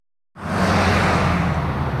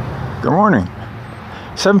Good morning.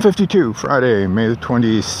 7:52, Friday, May the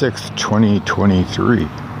 26th, 2023.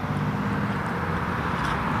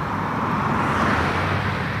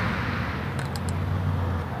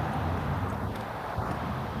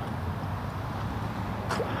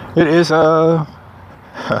 It is a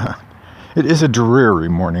it is a dreary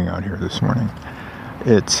morning out here this morning.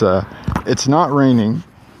 It's not raining,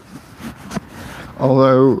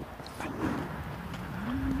 although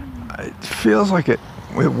it feels like it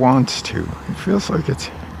wants to. It feels like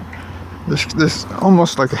it's this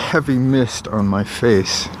almost like a heavy mist on my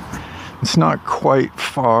face. It's not quite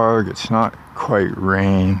fog, it's not quite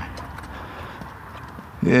rain.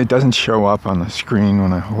 It doesn't show up on the screen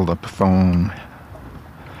when I hold up the phone,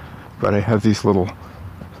 but I have these little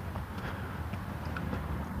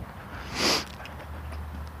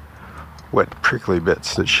wet prickly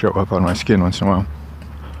bits that show up on my skin once in a while.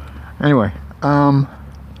 Anyway,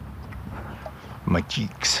 my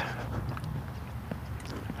cheeks.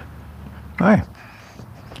 Hi.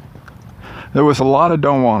 There was a lot of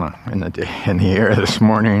don't wanna in the air this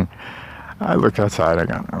morning. I looked outside, I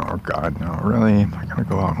got, oh God, no, really? Am I gonna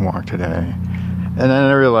go out and walk today? And then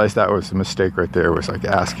I realized that was the mistake right there, was like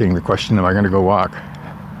asking the question, am I gonna go walk?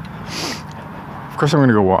 Of course I'm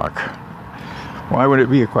gonna go walk. Why would it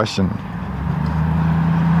be a question?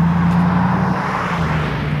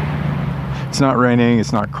 It's not raining,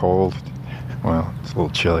 it's not cold. Well, it's a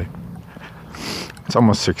little chilly. It's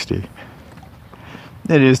almost 60.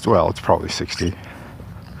 It is, well, it's probably 60.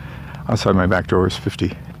 Outside my back door is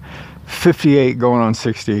 50. 58 going on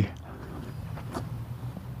 60.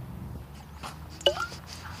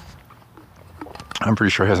 I'm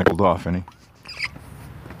pretty sure it hasn't cooled off any.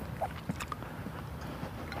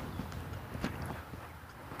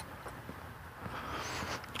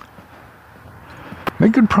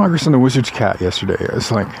 Made good progress on the Wizard's Cat yesterday.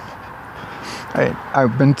 It's like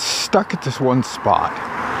I've been stuck at this one spot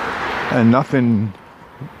and nothing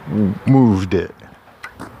moved it.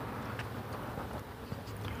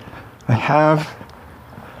 I have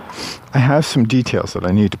some details that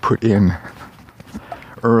I need to put in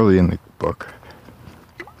early in the book.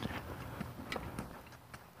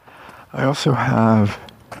 I also have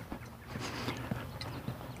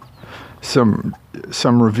some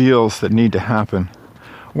reveals that need to happen.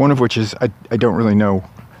 One of which is I don't really know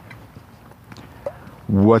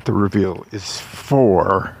what the reveal is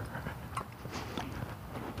for,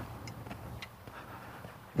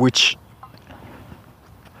 which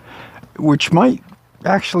might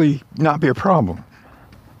actually not be a problem,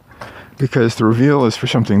 because the reveal is for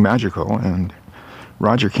something magical and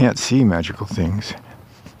Roger can't see magical things.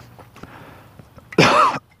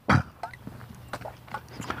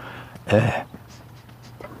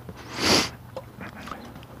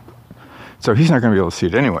 So he's not going to be able to see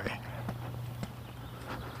it anyway.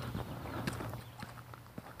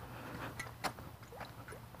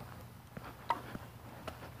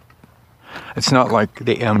 It's not like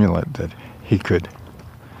the amulet that he could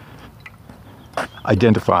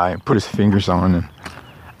identify, put his fingers on,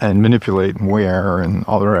 and manipulate and wear and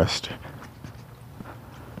all the rest.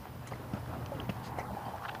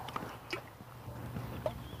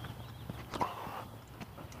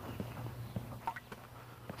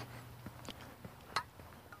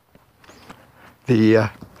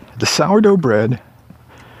 The sourdough bread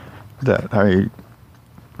that I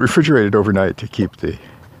refrigerated overnight to keep the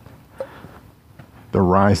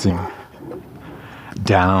rising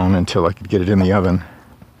down until I could get it in the oven,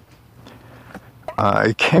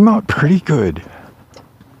 it came out pretty good.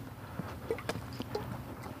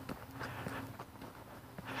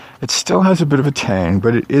 It still has a bit of a tang,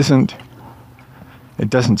 but it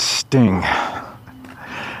doesn't sting.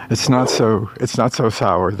 It's not so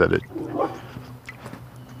sour that it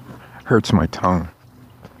hurts my tongue.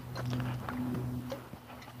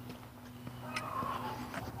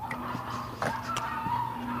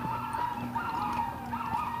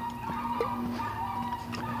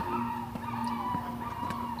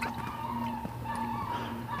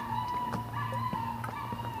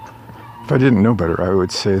 If I didn't know better, I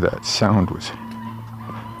would say that sound was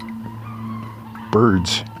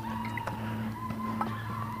birds.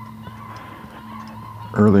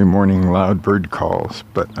 Early morning loud bird calls,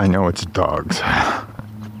 but I know it's dogs.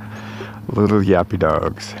 Little yappy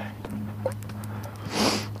dogs.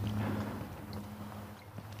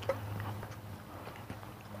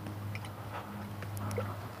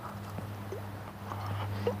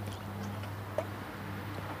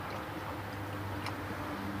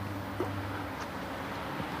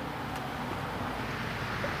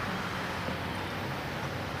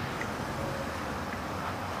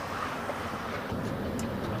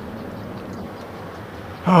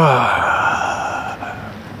 So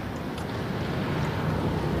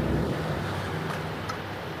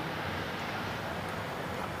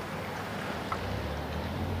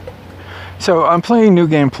I'm playing New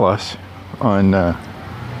Game Plus on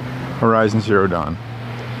Horizon Zero Dawn.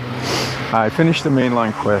 I finished the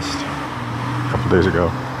mainline quest a couple days ago.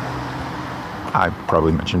 I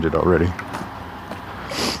probably mentioned it already.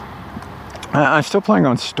 I'm still playing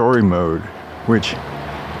on story mode, which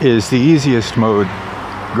is the easiest mode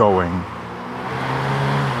going.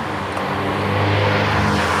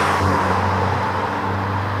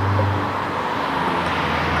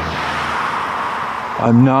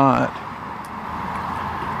 I'm not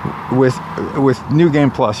with New Game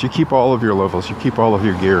Plus. You keep all of your levels, you keep all of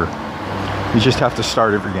your gear. You just have to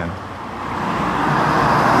start it again,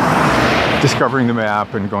 discovering the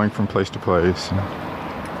map and going from place to place, and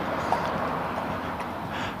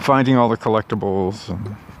finding all the collectibles,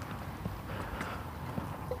 and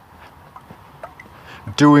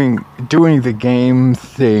doing the game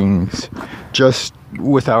things just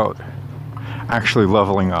without actually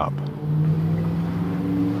leveling up.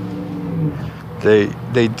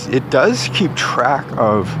 It does keep track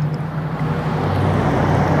of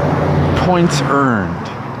points earned,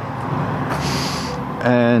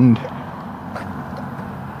 and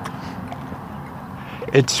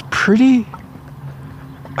it's pretty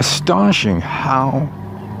astonishing how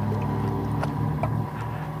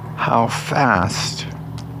fast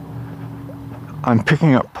I'm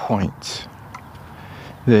picking up points.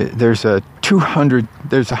 There's a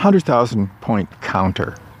 100,000 point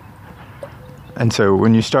counter. And so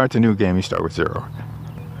when you start the new game, you start with 0.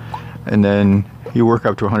 And then you work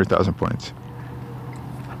up to 100,000 points.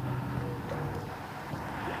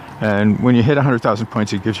 And when you hit 100,000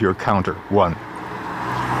 points, it gives you a counter, 1.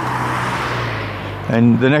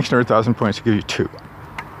 And the next 100,000 points will give you 2.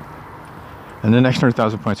 And the next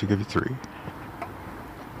 100,000 points will give you 3.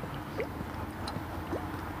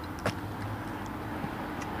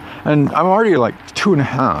 And I'm already like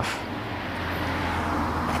 2.5.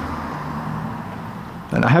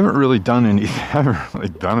 And I haven't really done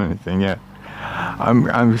anything yet.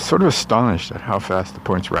 I'm sort of astonished at how fast the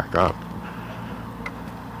points rack up,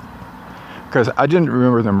 because I didn't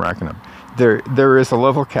remember them racking up. There is a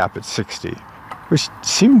level cap at 60, which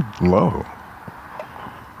seemed low.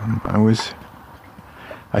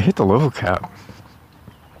 I hit the level cap.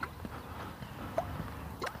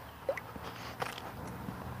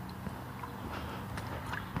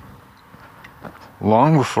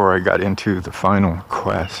 Long before I got into the final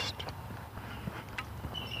quest.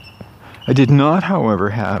 I did not,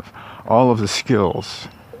 however, have all of the skills.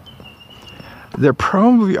 There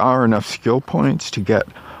probably are enough skill points to get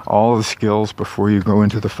all the skills before you go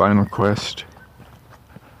into the final quest.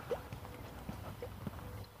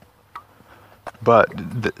 But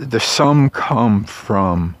some come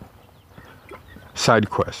from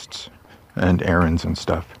side quests and errands and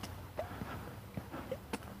stuff.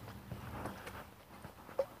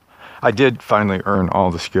 I did finally earn all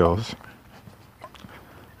the skills.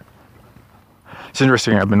 It's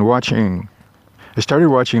interesting, I started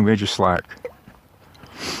watching Major Slack.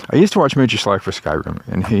 I used to watch Major Slack for Skyrim,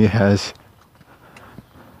 and he has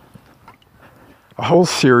a whole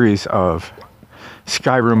series of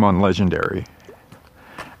Skyrim on Legendary.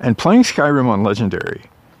 And playing Skyrim on Legendary,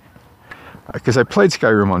 because I played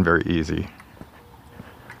Skyrim on very easy,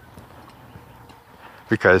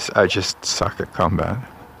 because I just suck at combat.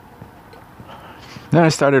 Then I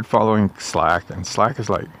started following Slack, and Slack is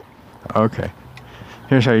like, okay,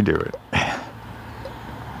 here's how you do it.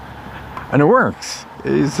 And it works.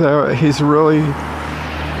 He's really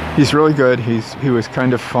good. He was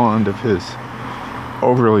kind of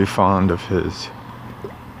overly fond of his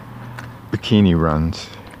bikini runs.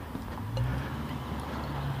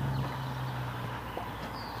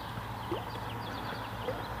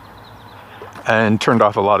 And turned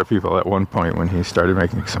off a lot of people at one point when he started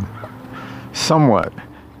making somewhat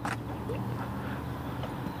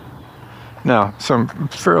some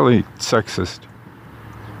fairly sexist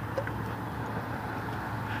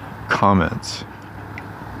comments.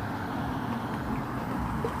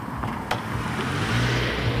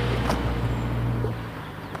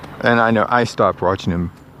 And I know I stopped watching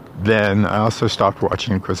him then. I also stopped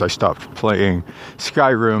watching him because I stopped playing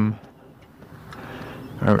Skyrim.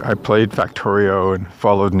 I played Factorio and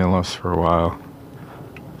followed Nilos for a while.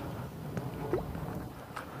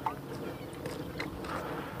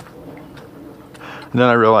 And then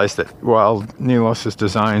I realized that while Nilos'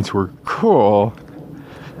 designs were cool,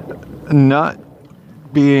 not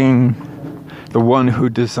being the one who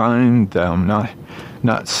designed them,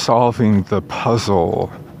 not solving the puzzle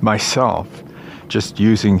myself, just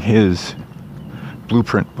using his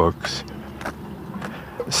blueprint books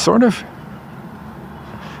sort of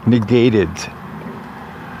negated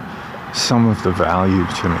some of the value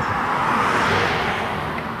to me.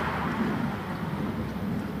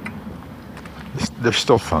 They're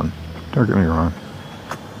still fun, don't get me wrong.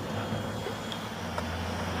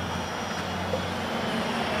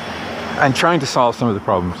 And trying to solve some of the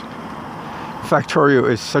problems. Factorio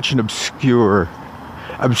is such an obscure,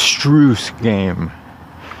 abstruse game.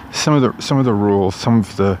 Some of the rules, some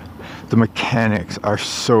of the mechanics are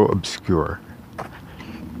so obscure.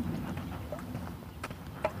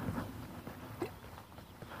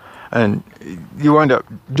 And you end up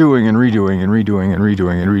doing and redoing and redoing and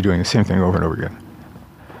redoing and redoing the same thing over and over again.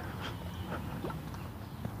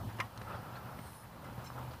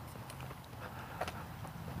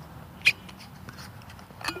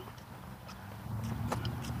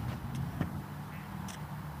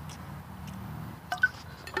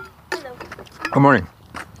 Good morning.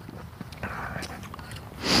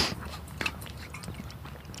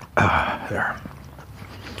 There.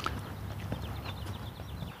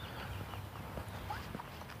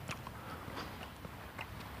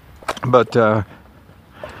 But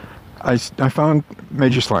I found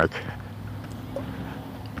Major Slack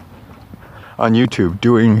on YouTube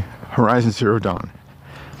doing Horizon Zero Dawn.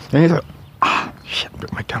 And he's like, shit,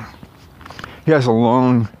 bit my tongue. He has a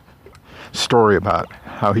long story about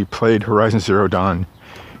how he played Horizon Zero Dawn.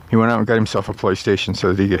 He went out and got himself a PlayStation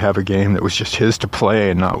so that he could have a game that was just his to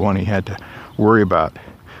play and not one he had to worry about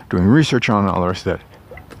doing research on and all the rest of that.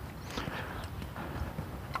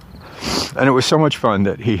 And it was so much fun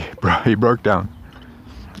that he broke down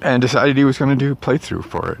and decided he was going to do a playthrough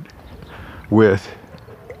for it with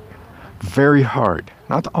very hard,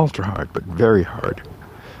 not ultra hard, but very hard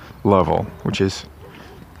level, which is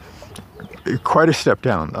quite a step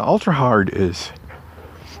down. The ultra hard is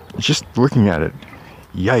just looking at it.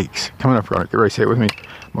 Yikes. Coming up, get ready, say it with me.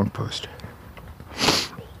 Monk post.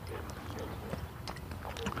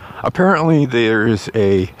 Apparently there is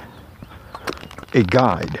a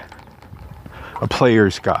guide, a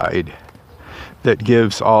player's guide, that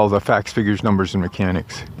gives all the facts, figures, numbers, and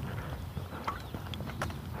mechanics.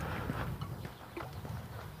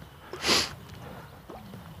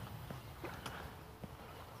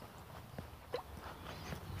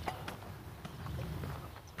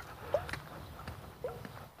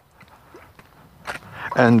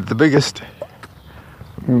 And the biggest,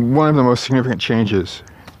 one of the most significant changes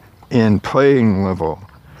in playing level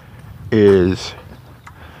is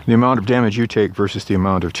the amount of damage you take versus the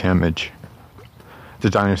amount of damage the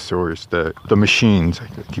dinosaurs, the machines, I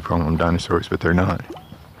keep calling them dinosaurs, but they're not.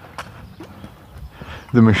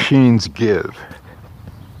 The machines give.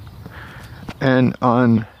 And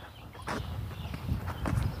on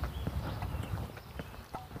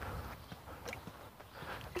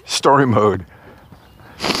story mode,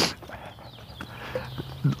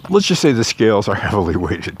 let's just say the scales are heavily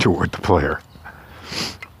weighted toward the player,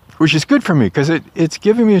 which is good for me because it's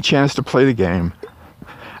giving me a chance to play the game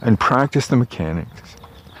and practice the mechanics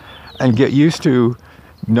and get used to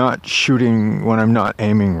not shooting when I'm not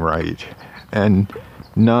aiming right and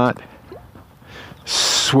not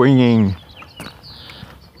swinging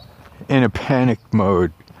in a panic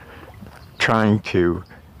mode, trying to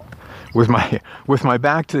with my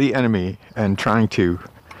back to the enemy and trying to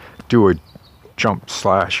do a jump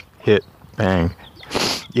slash hit bang.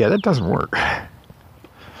 Yeah, that doesn't work.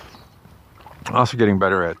 Also getting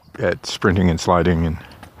better at sprinting and sliding, and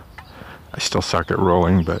I still suck at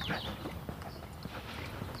rolling, but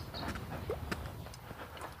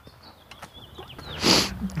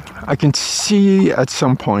I can see at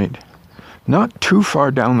some point, not too far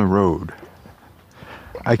down the road,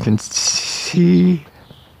 I can see,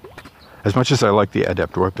 as much as I like the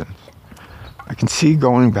adept weapons, I can see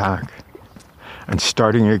going back and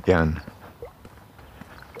starting again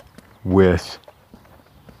with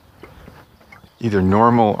either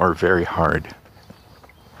normal or very hard.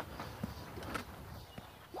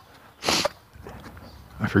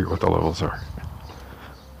 I forget what the levels are.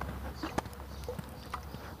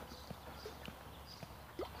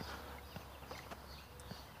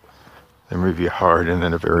 Then maybe a hard, and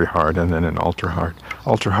then a very hard, and then an ultra hard.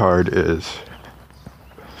 Ultra hard is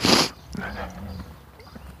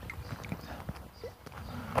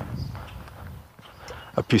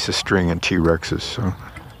a piece of string and T-Rexes, so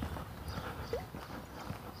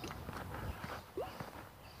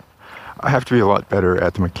I have to be a lot better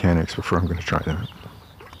at the mechanics before I'm going to try them.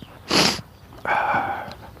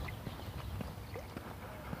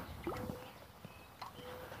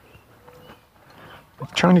 I'm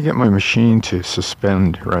trying to get my machine to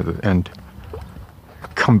suspend rather and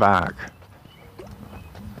come back.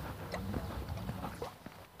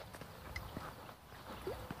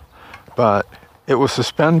 But it will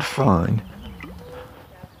suspend fine,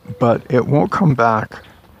 but it won't come back.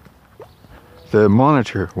 The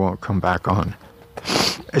monitor won't come back on.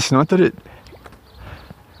 It's not that it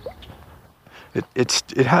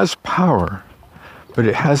has power, but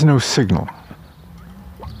it has no signal.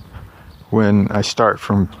 When I start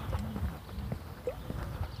from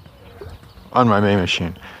on my main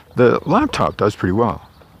machine, the laptop does pretty well.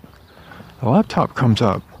 The laptop comes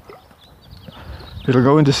up, it'll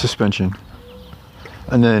go into suspension,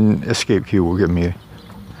 and then escape key will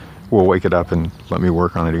wake it up and let me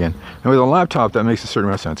work on it again. And with a laptop, that makes a certain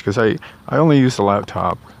amount of sense, because I only use the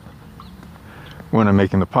laptop when I'm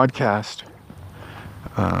making the podcast,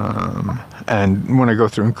 and when I go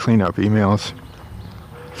through and clean up emails.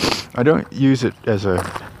 I don't use it as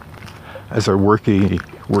a work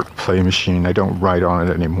play machine. I don't write on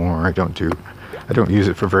it anymore. I don't use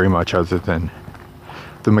it for very much other than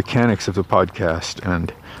the mechanics of the podcast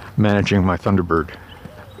and managing my Thunderbird.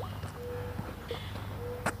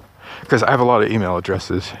 Because I have a lot of email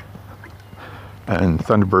addresses, and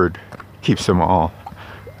Thunderbird keeps them all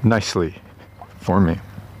nicely for me.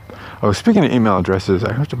 Oh, speaking of email addresses,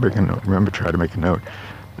 I have to make a note. Remember, try to make a note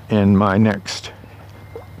in my next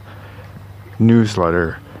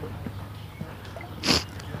newsletter.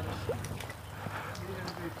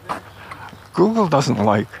 Google doesn't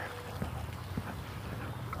like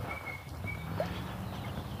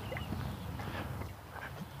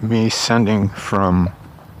me sending from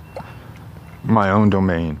my own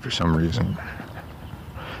domain for some reason.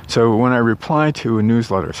 So when I reply to a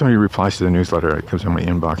newsletter, somebody replies to the newsletter, it comes in my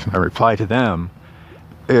inbox, and I reply to them,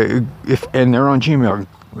 and they're on Gmail,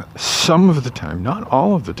 some of the time, not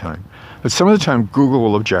all of the time, but some of the time Google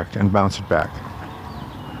will object and bounce it back.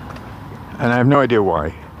 And I have no idea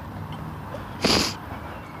why.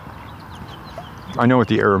 I know what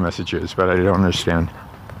the error message is, but I don't understand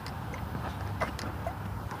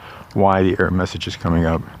why the error message is coming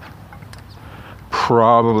up.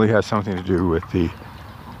 Probably has something to do with the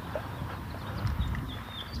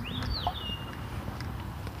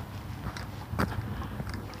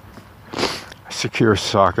secure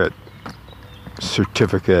socket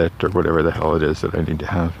certificate or whatever the hell it is that I need to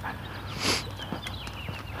have.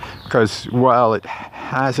 Because while it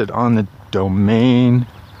has it on the domain,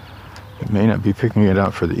 it may not be picking it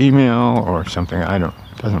up for the email or something. It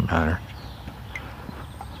doesn't matter.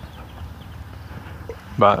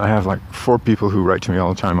 But I have like 4 people who write to me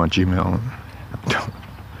all the time on Gmail, and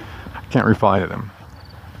I can't reply to them.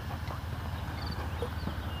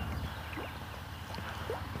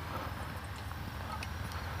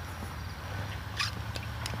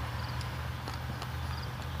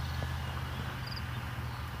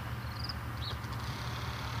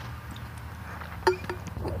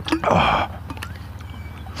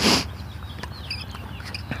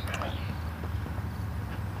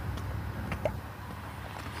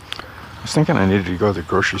 I was thinking I needed to go to the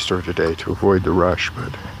grocery store today to avoid the rush,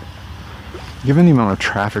 but given the amount of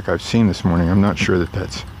traffic I've seen this morning, I'm not sure that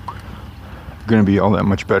that's going to be all that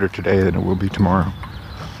much better today than it will be tomorrow.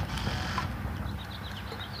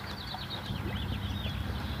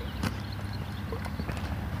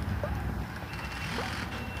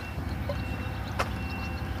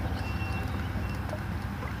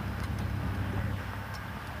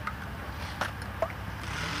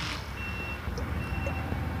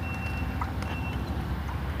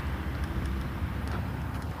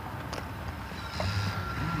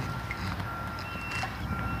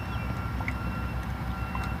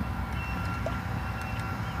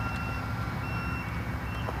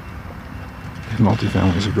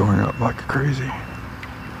 Multifamilies are going up like crazy.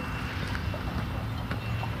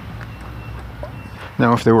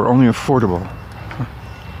 Now, if they were only affordable,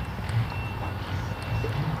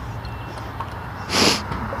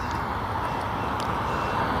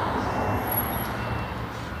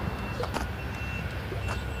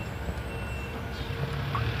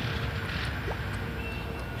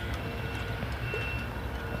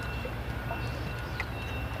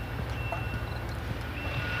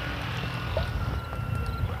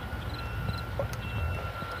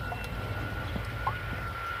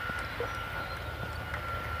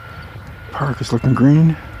 park is looking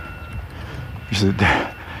green.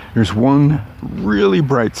 There's one really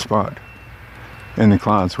bright spot in the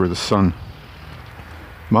clouds where the sun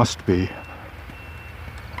must be.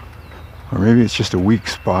 Or maybe it's just a weak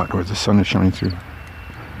spot where the sun is shining through.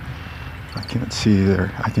 I can't see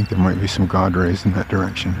there. I think there might be some God rays in that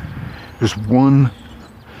direction. There's one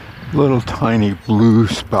little tiny blue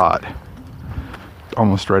spot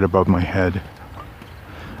almost right above my head.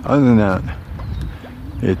 Other than that,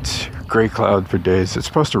 it's gray cloud for days. It's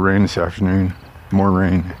supposed to rain this afternoon. More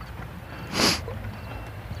rain.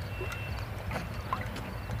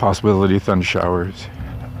 Possibility of thunder showers.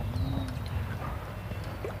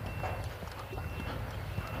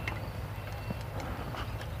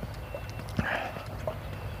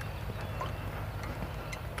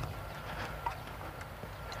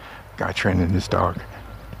 Guy training his dog.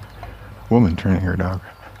 Woman training her dog.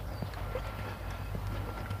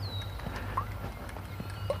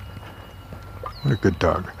 What a good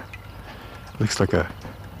dog. Looks like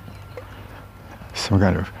some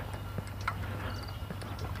kind of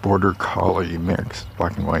border collie mix.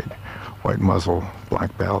 Black and white. White muzzle,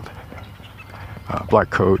 black belt. Black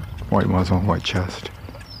coat, white muzzle, white chest.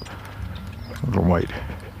 Little white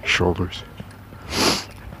shoulders.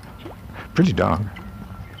 Pretty dog.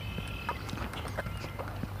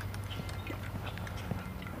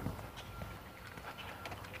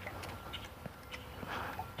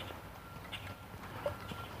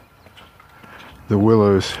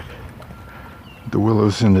 The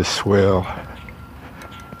willows in the swale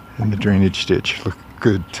in the drainage ditch look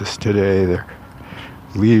good just today. Their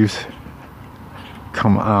leaves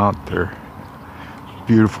come out. They're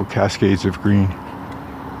beautiful cascades of green.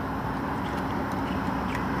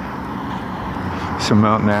 Some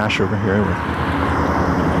mountain ash over here.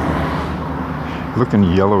 Looking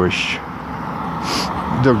yellowish.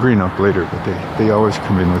 They'll green up later, but they always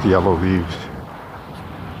come in with yellow leaves.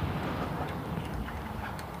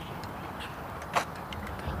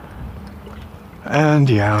 And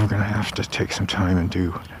yeah, I'm gonna have to take some time and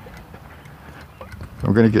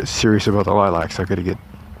I'm gonna get serious about the lilacs. I gotta get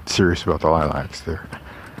serious about the lilacs. They're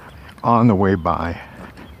on the way by.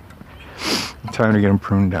 Time to get them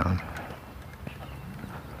pruned down.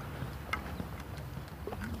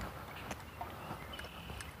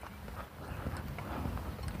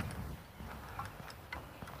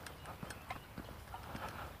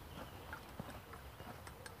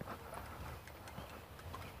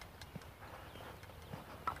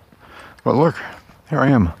 But look, here I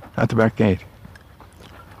am at the back gate.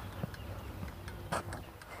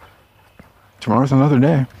 Tomorrow's another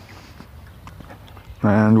day.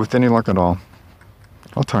 And with any luck at all,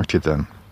 I'll talk to you then.